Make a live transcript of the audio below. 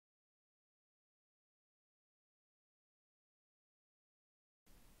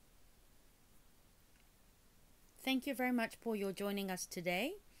Thank you very much for your joining us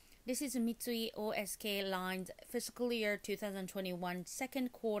today. This is Mitsui O.S.K. Line's fiscal year 2021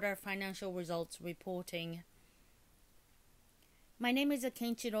 second quarter financial results reporting. My name is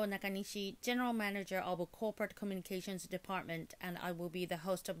Kenichiro Nakanishi, General Manager of Corporate Communications Department, and I will be the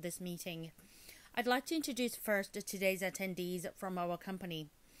host of this meeting. I'd like to introduce first today's attendees from our company.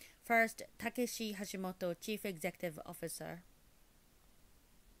 First, Takeshi Hashimoto, Chief Executive Officer.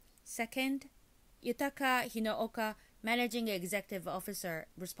 Second, Yutaka Hinooka, Managing Executive Officer,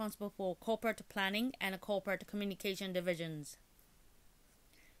 responsible for Corporate Planning and Corporate Communication Divisions.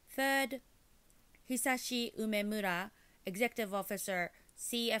 Third, Hisashi Umemura, Executive Officer,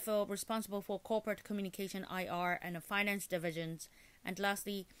 CFO, responsible for Corporate Communication IR and Finance Divisions. And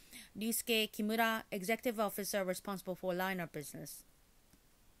lastly, Ryusuke Kimura, Executive Officer, responsible for Liner Business.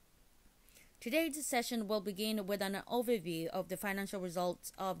 Today's session will begin with an overview of the financial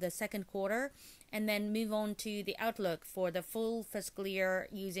results of the second quarter and then move on to the outlook for the full fiscal year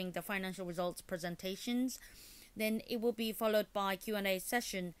using the financial results presentations. Then it will be followed by Q&A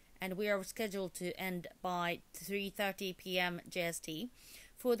session, and we are scheduled to end by 3:30 p.m. JST.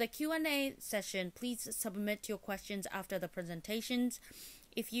 For the Q&A session, please submit your questions after the presentations.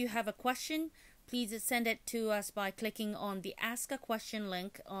 If you have a question, please send it to us by clicking on the Ask a Question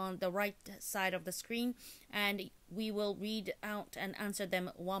link on the right side of the screen, and we will read out and answer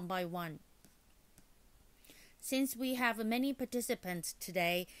them one by one. Since we have many participants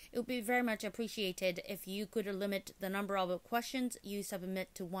today, it would be very much appreciated if you could limit the number of questions you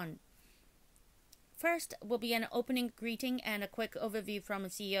submit to one. First will be an opening greeting and a quick overview from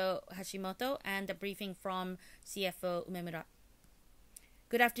CEO Hashimoto and a briefing from CFO Umemura.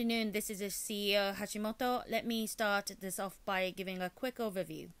 Good afternoon, this is CEO Hashimoto. Let me start this off by giving a quick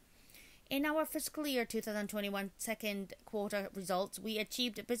overview. In our fiscal year 2021 second quarter results, we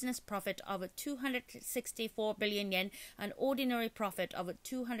achieved a business profit of 264 billion yen, an ordinary profit of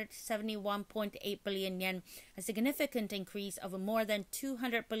 271.8 billion yen, a significant increase of more than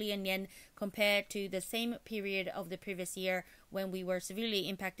 200 billion yen compared to the same period of the previous year when we were severely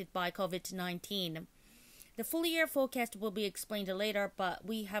impacted by COVID-19. The full year forecast will be explained later, but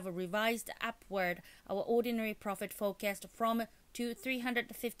we have revised upward our ordinary profit forecast from to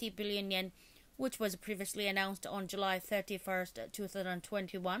 350 billion yen, which was previously announced on July 31st,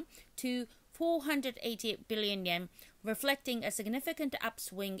 2021, to 480 billion yen, reflecting a significant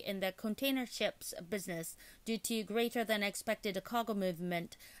upswing in the container ships business due to greater than expected cargo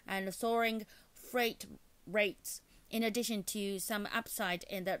movement and soaring freight rates, in addition to some upside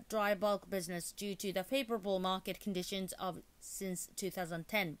in the dry bulk business due to the favorable market conditions since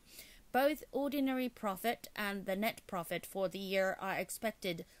 2010. Both ordinary profit and the net profit for the year are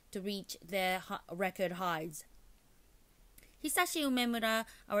expected to reach their record highs. Hisashi Umemura,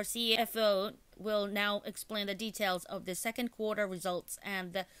 our CFO, will now explain the details of the second quarter results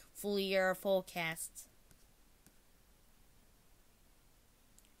and the full year forecasts.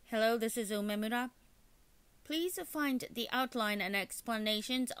 Hello, this is Umemura. Please find the outline and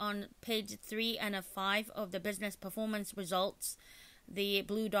explanations on page 3 and 5 of the business performance results, the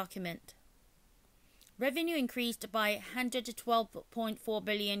blue document. Revenue increased by 112.4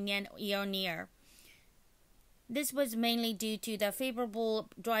 billion yen year-on-year. This was mainly due to the favorable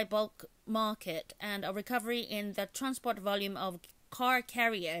dry bulk market and a recovery in the transport volume of car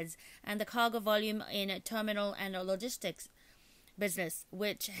carriers and the cargo volume in terminal and logistics business,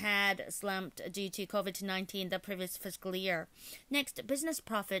 which had slumped due to COVID-19 the previous fiscal year. Next, business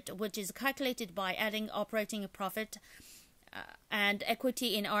profit, which is calculated by adding operating profit and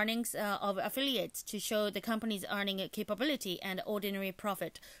equity in earnings of affiliates to show the company's earning capability, and ordinary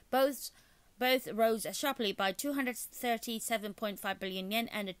profit. Both rose sharply by 237.5 billion yen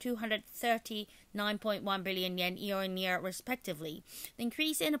and 239.1 billion yen year-on-year respectively. The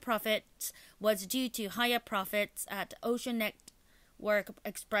increase in profits was due to higher profits at Ocean Network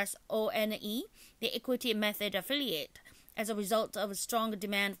Express ONE, the equity method affiliate, as a result of strong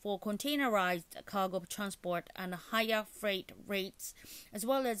demand for containerized cargo transport and higher freight rates, as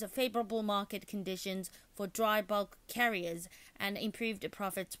well as favorable market conditions for dry bulk carriers and improved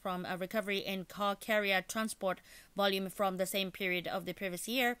profits from a recovery in car carrier transport volume from the same period of the previous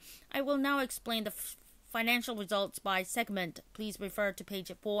year. I will now explain the financial results by segment. Please refer to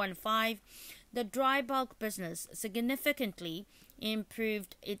page 4 and 5. The dry bulk business significantly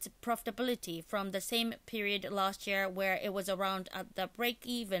improved its profitability from the same period last year, where it was around at the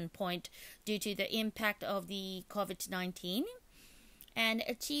break-even point due to the impact of the COVID-19, and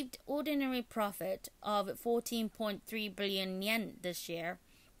achieved ordinary profit of 14.3 billion yen this year.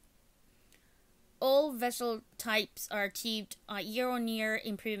 All vessel types are achieved a year-on-year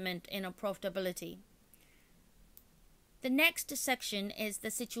improvement in profitability. The next section is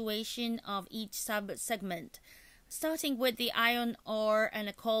the situation of each sub-segment. Starting with the iron ore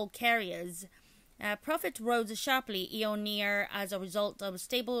and coal carriers, profit rose sharply year-on-year as a result of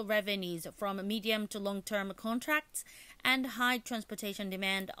stable revenues from medium to long-term contracts and high transportation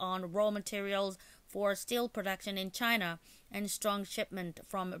demand on raw materials for steel production in China and strong shipment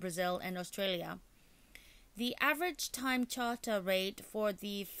from Brazil and Australia. The average time charter rate for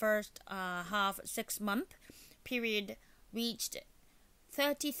the first half 6-month period reached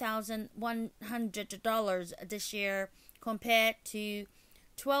 $30,100 this year compared to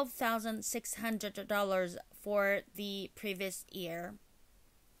 $12,600 for the previous year.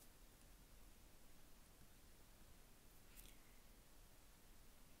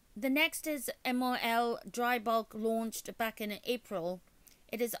 The next is MOL Dry Bulk, launched back in April.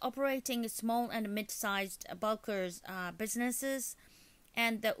 It is operating small and mid-sized bulkers businesses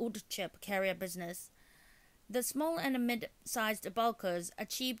and the wood chip carrier business. The small and mid-sized bulkers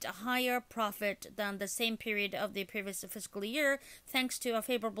achieved a higher profit than the same period of the previous fiscal year thanks to a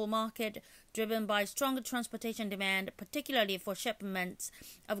favorable market driven by strong transportation demand, particularly for shipments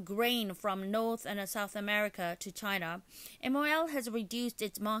of grain from North and South America to China. MOL has reduced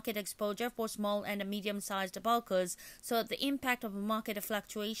its market exposure for small and medium-sized bulkers, so the impact of market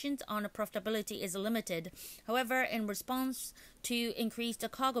fluctuations on profitability is limited. However, in response to increased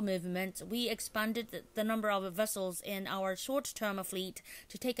cargo movements, we expanded the number of vessels in our short-term fleet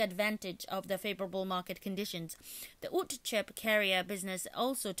to take advantage of the favorable market conditions. The wood chip carrier business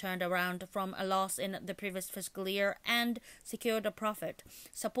also turned around from a loss in the previous fiscal year and secured a profit,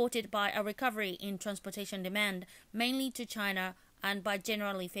 supported by a recovery in transportation demand, mainly to China, and by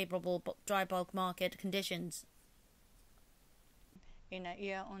generally favorable dry bulk market conditions. In a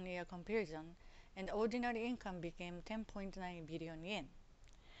year-on-year comparison, and ordinary income became 10.9 billion yen.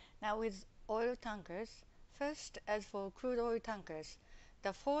 Now with oil tankers, first as for crude oil tankers,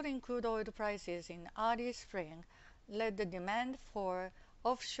 the fall in crude oil prices in early spring led the demand for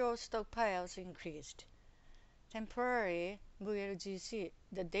offshore stockpiles increased. Temporary VLGC,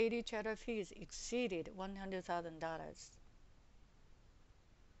 the daily charter fees exceeded $100,000.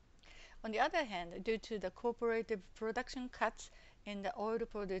 On the other hand, due to the cooperative production cuts in the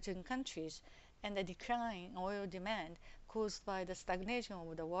oil-producing countries and the decline in oil demand caused by the stagnation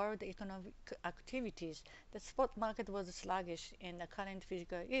of the world economic activities, the spot market was sluggish in the current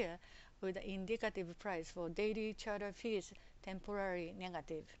fiscal year, with the indicative price for daily charter fees temporarily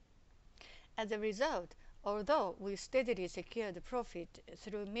negative. As a result, although we steadily secured profit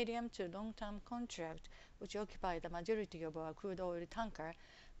through medium to long-term contracts, which occupy the majority of our crude oil tanker,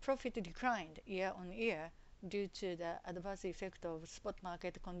 profit declined year-on-year due to the adverse effect of spot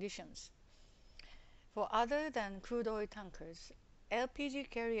market conditions. For other than crude oil tankers, LPG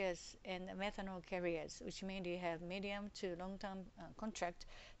carriers and methanol carriers, which mainly have medium to long-term contract,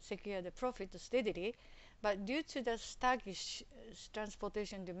 secured the profit steadily, but due to the sluggish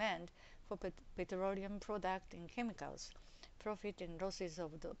transportation demand for petroleum product and chemicals, profit and losses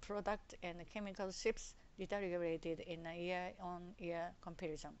of the product and chemical ships deteriorated in a year-on-year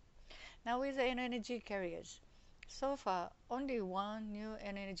comparison. Now with the LNG carriers, so far only one new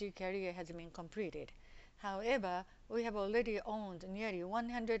LNG carrier has been completed. However, we have already owned nearly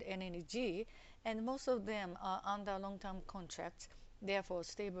 100 LNG, and most of them are under long-term contracts. Therefore,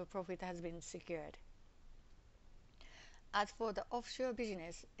 stable profit has been secured. As for the offshore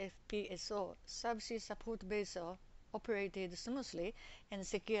business, FPSO, subsea support vessel, operated smoothly and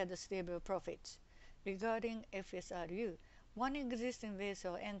secured stable profits. Regarding FSRU, one existing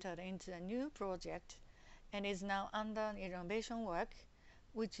vessel entered into a new project and is now under renovation work,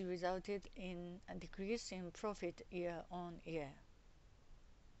 which resulted in a decrease in profit year-on-year.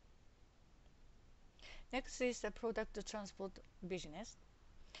 Next is the product transport business.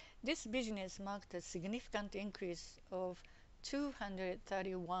 This business marked a significant increase of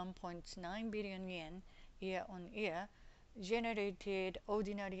 231.9 billion yen year-on-year, generated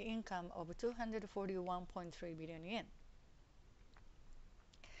ordinary income of 241.3 billion yen.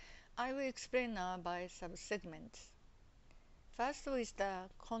 I will explain now by sub-segments. First is the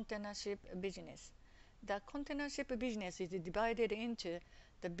container ship business. The container ship business is divided into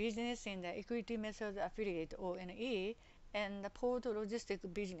the business in the equity method affiliate ONE and the port logistics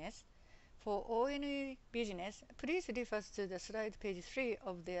business. For ONE business, please refer to the slide page 3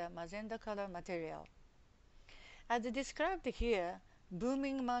 of their magenta color material. As described here,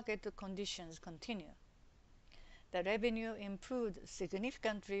 booming market conditions continue. The revenue improved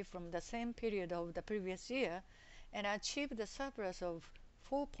significantly from the same period of the previous year and achieved a surplus of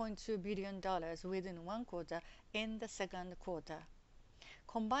 $4.2 billion within one quarter in the second quarter.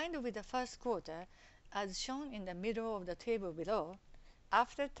 Combined with the first quarter, As shown in the middle of the table below,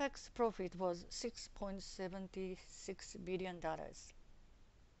 after-tax profit was $6.76 billion.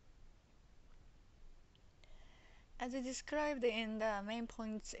 As described in the main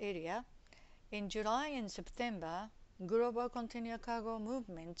points area, in July and September, global container cargo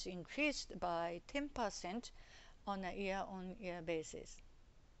movements increased by 10% on a year-on-year basis.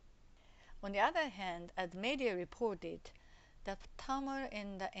 On the other hand, as media reported, the turmoil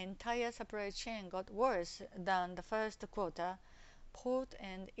in the entire supply chain got worse than the first quarter. Port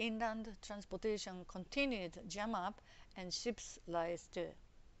and inland transportation continued to jam up and ships rise too.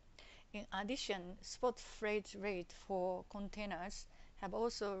 In addition, spot freight rates for containers have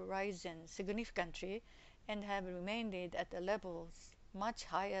also risen significantly and have remained at levels much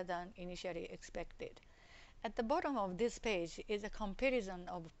higher than initially expected. At the bottom of this page is a comparison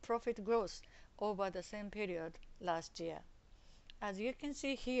of profit growth over the same period last year. As you can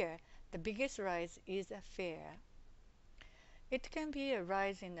see here, the biggest rise is a fare. It can be a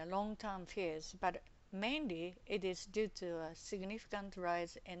rise in the long-term fares, but mainly it is due to a significant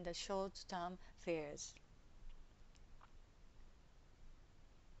rise in the short-term fares.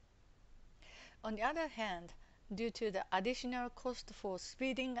 On the other hand, due to the additional cost for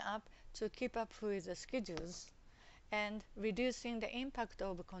speeding up to keep up with the schedules and reducing the impact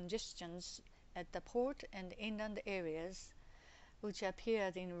of congestions at the port and inland areas, which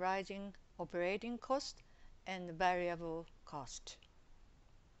appeared in rising operating cost and variable cost.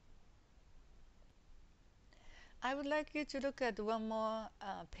 I would like you to look at one more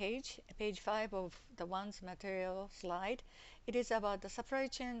page 5 of the one's material slide. It is about the supply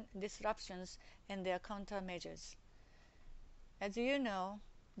chain disruptions and their countermeasures. As you know,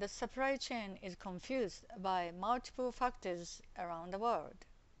 the supply chain is confused by multiple factors around the world.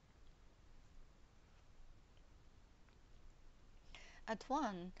 At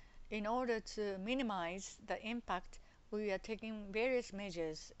one, in order to minimize the impact, we are taking various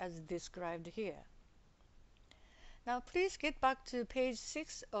measures as described here. Now please get back to page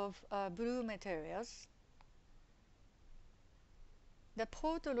 6 of blue materials. The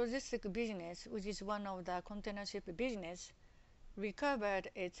port logistics business, which is one of the container ship business, recovered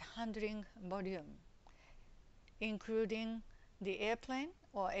its handling volume, including the airplane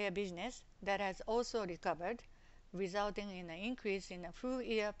or air business that has also recovered, resulting in an increase in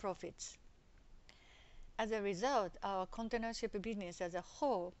full-year profits. As a result, our container ship business as a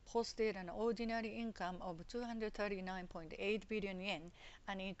whole posted an ordinary income of 239.8 billion yen,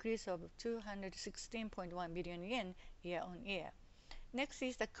 an increase of 216.1 billion yen year-on-year. Next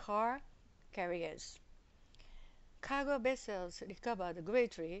is the car carriers. Cargo vessels recovered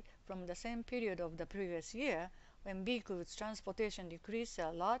greatly from the same period of the previous year when vehicles transportation decreased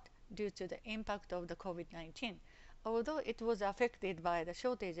a lot due to the impact of the COVID-19. Although it was affected by the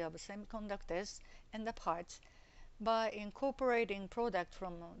shortage of semiconductors and the parts, by incorporating products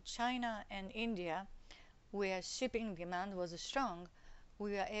from China and India, where shipping demand was strong,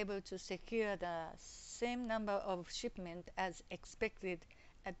 we were able to secure the same number of shipments as expected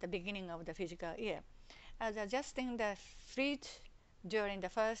at the beginning of the fiscal year. As adjusting the fleet during the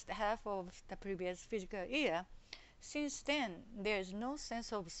first half of the previous fiscal year, since then there is no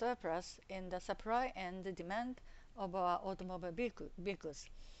sense of surplus in the supply and the demand of our automobile vehicles.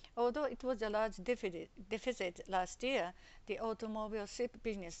 Although it was a large deficit last year, the automobile ship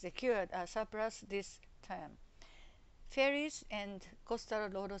business secured a surplus this term. Ferries and coastal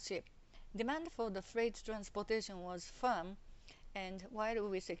ro-ro ship. Demand for the freight transportation was firm, and while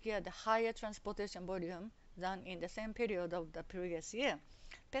we secured higher transportation volume than in the same period of the previous year,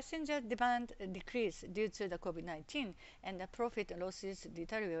 passenger demand decreased due to the COVID-19, and the profit losses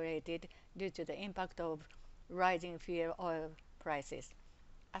deteriorated due to the impact of rising fuel oil prices.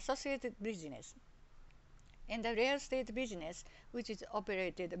 Associated business. In the real estate business, which is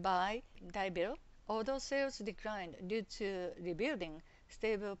operated by Daibill, although sales declined due to rebuilding,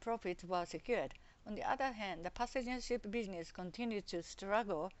 stable profits were secured. On the other hand, the passenger ship business continued to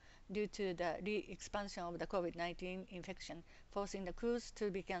struggle due to the re-expansion of the COVID-19 infection, forcing the cruise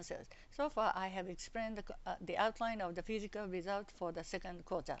to be cancelled. So far, I have explained the outline of the physical result for the second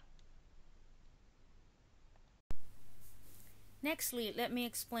quarter. Nextly, let me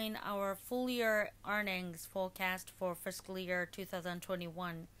explain our full-year earnings forecast for fiscal year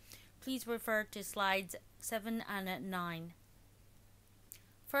 2021. Please refer to slides 7 and 9.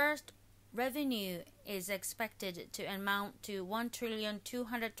 First, revenue is expected to amount to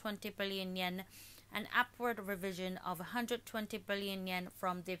 1,220 billion yen, an upward revision of 120 billion yen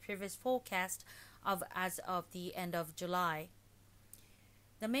from the previous forecast as of the end of July.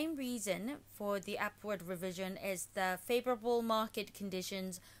 The main reason for the upward revision is the favorable market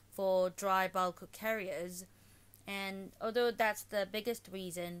conditions for dry bulk carriers. And although that's the biggest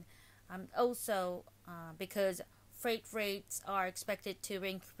reason, also because freight rates are expected to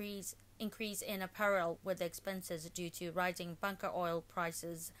increase in a parallel with the expenses due to rising bunker oil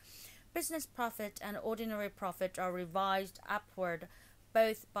prices. Business profit and ordinary profit are revised upward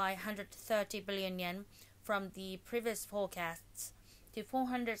both by 130 billion yen from the previous forecasts to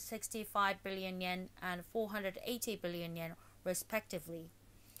 465 billion yen and 480 billion yen respectively.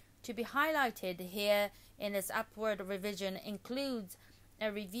 To be highlighted here in this upward revision includes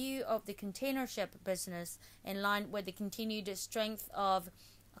a review of the container ship business in line with the continued strength of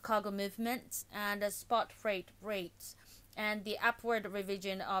cargo movements and spot freight rates, and the upward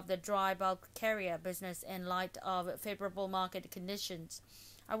revision of the dry bulk carrier business in light of favorable market conditions.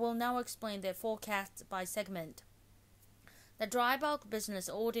 I will now explain the forecasts by segment. The dry bulk business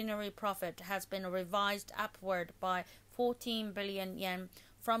ordinary profit has been revised upward by 14 billion yen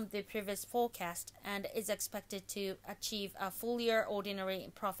from the previous forecast and is expected to achieve a full-year ordinary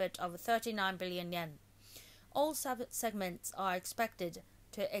profit of 39 billion yen. All sub-segments are expected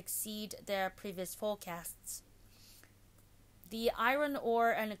to exceed their previous forecasts. The iron ore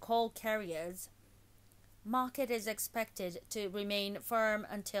and coal carriers market is expected to remain firm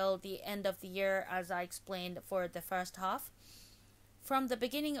until the end of the year, as I explained for the first half. From the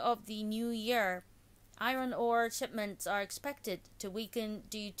beginning of the new year, iron ore shipments are expected to weaken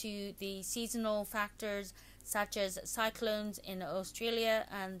due to the seasonal factors such as cyclones in Australia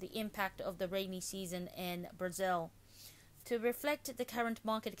and the impact of the rainy season in Brazil. To reflect the current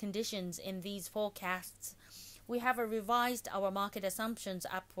market conditions in these forecasts, we have revised our market assumptions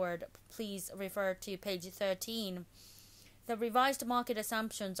upward. Please refer to page 13. The revised market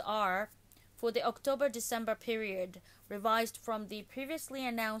assumptions are: for the October-December period, revised from the previously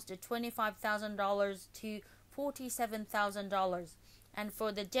announced $25,000 to $47,000, and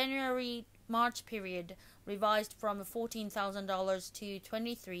for the January-March period, revised from $14,000 to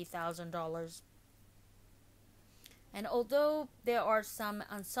 $23,000. And although there are some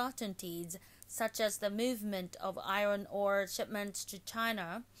uncertainties, such as the movement of iron ore shipments to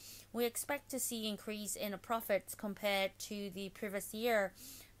China, we expect to see increase in profits compared to the previous year,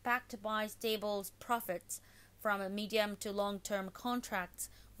 backed by stable profits from medium to long-term contracts,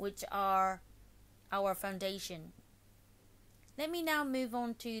 which are our foundation. Let me now move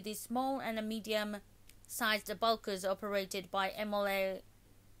on to the small and medium-sized bulkers operated by MOL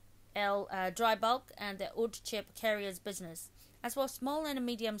Dry Bulk and the wood chip carriers business. As for small and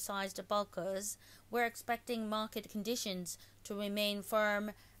medium-sized bulkers, we're expecting market conditions to remain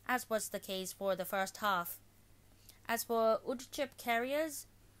firm, as was the case for the first half. As for wood chip carriers,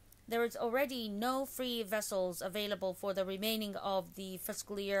 there is already no free vessels available for the remaining of the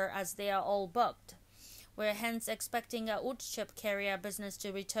fiscal year as they are all booked. We're hence expecting a wood chip carrier business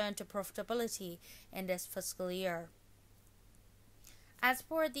to return to profitability in this fiscal year. As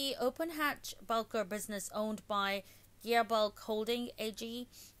for the open hatch bulker business owned by Gearbulk Holding AG,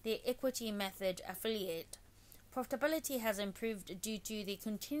 the equity method affiliate, profitability has improved due to the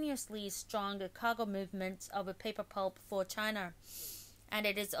continuously strong cargo movements of paper pulp for China, and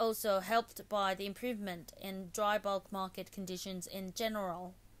it is also helped by the improvement in dry bulk market conditions in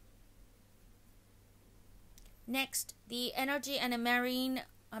general. Next, the energy and marine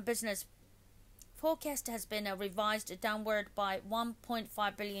business forecast has been revised downward by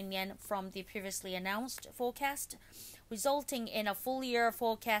 1.5 billion yen from the previously announced forecast, resulting in a full-year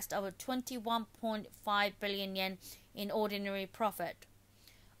forecast of 21.5 billion yen in ordinary profit.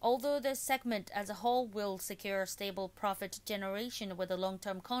 Although the segment as a whole will secure stable profit generation with the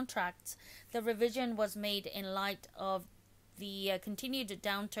long-term contracts, the revision was made in light of the continued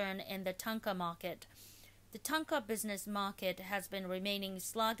downturn in the tanker market. The tanker business market has been remaining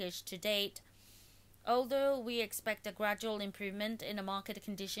sluggish to date. Although we expect a gradual improvement in the market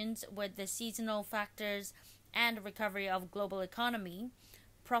conditions with the seasonal factors and recovery of global economy,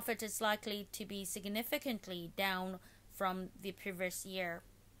 profit is likely to be significantly down from the previous year.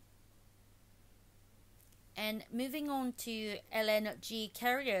 And moving on to LNG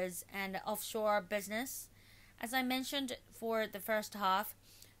carriers and offshore business, as I mentioned for the first half,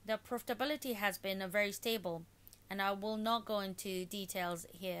 the profitability has been very stable, and I will not go into details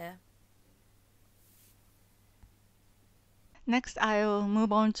here. Next, I'll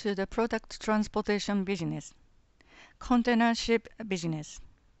move on to the product transportation business, container ship business.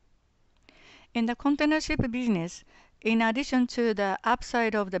 In the container ship business, in addition to the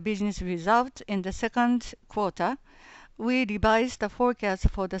upside of the business result in the second quarter, we revised the forecast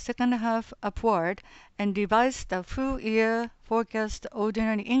for the second half upward and revised the full-year forecast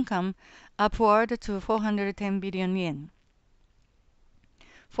ordinary income upward to 410 billion yen.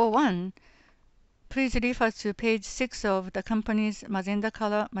 For one, please refer to page 6 of the company's magenta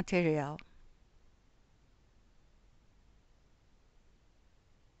color material.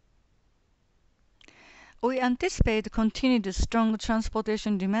 We anticipate continued strong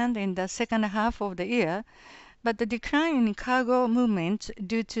transportation demand in the second half of the year, but the decline in cargo movement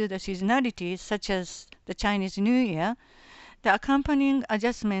due to the seasonality, such as the Chinese New Year, the accompanying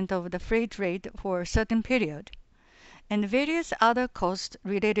adjustment of the freight rate for a certain period, and various other costs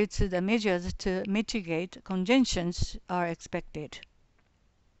related to the measures to mitigate congestions are expected.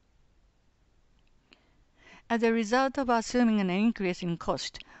 As a result of assuming an increase in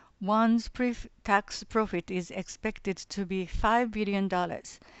cost, one's pre-tax profit is expected to be $5 billion.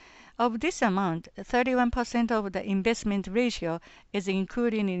 Of this amount, 31% of the investment ratio is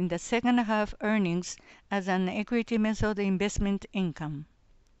included in the second half earnings as an equity method investment income.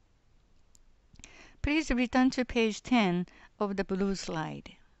 Please return to page 10 of the blue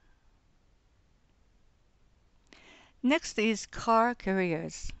slide. Next is car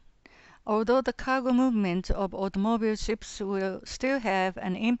carriers. Although the cargo movement of automobile ships will still have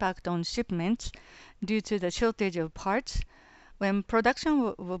an impact on shipments due to the shortage of parts, when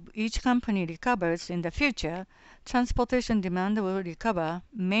production of each company recovers in the future, transportation demand will recover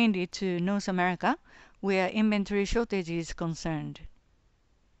mainly to North America, where inventory shortage is concerned.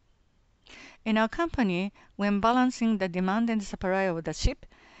 In our company, when balancing the demand and supply of the ship,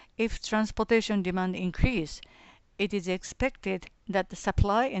 if transportation demand increase, it is expected that the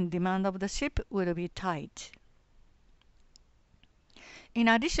supply and demand of the ship will be tight. In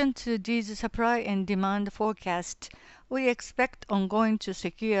addition to these supply and demand forecasts, we expect ongoing to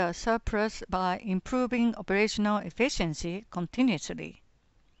secure a surplus by improving operational efficiency continuously.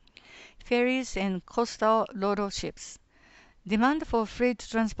 Ferries and coastal ro-ro ships. Demand for freight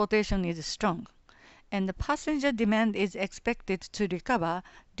transportation is strong, and the passenger demand is expected to recover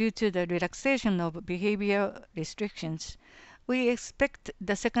due to the relaxation of behavioral restrictions. We expect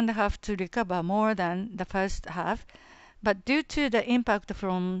the second half to recover more than the first half, but due to the impact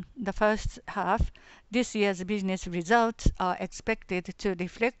from the first half, this year's business results are expected to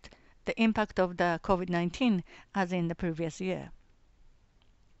reflect the impact of the COVID-19 as in the previous year.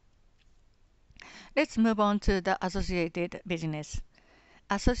 Let's move on to the associated business.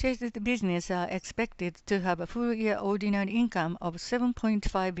 Associated business are expected to have a full-year ordinary income of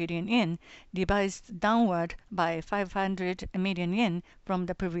 7.5 billion yen, revised downward by 500 million yen from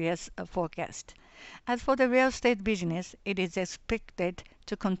the previous forecast. As for the real estate business, it is expected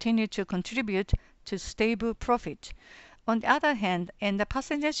to continue to contribute to stable profit. On the other hand, in the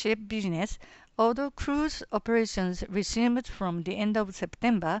passenger ship business, although cruise operations resumed from the end of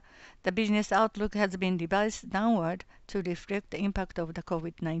September, the business outlook has been revised downward to reflect the impact of the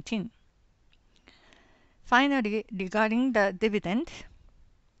COVID-19. Finally, regarding the dividend,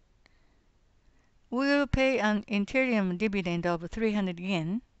 we will pay an interim dividend of 300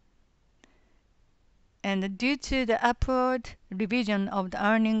 yen, and due to the upward revision of the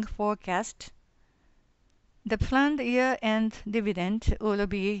earning forecast, the planned year-end dividend will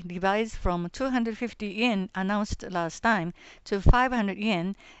be revised from 250 yen announced last time to 500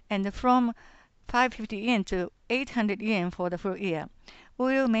 yen, and from 550 yen to 800 yen for the full year.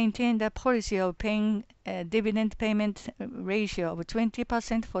 We will maintain the policy of paying a dividend payment ratio of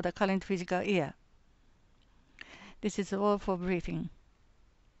 20% for the current fiscal year. This is all for briefing.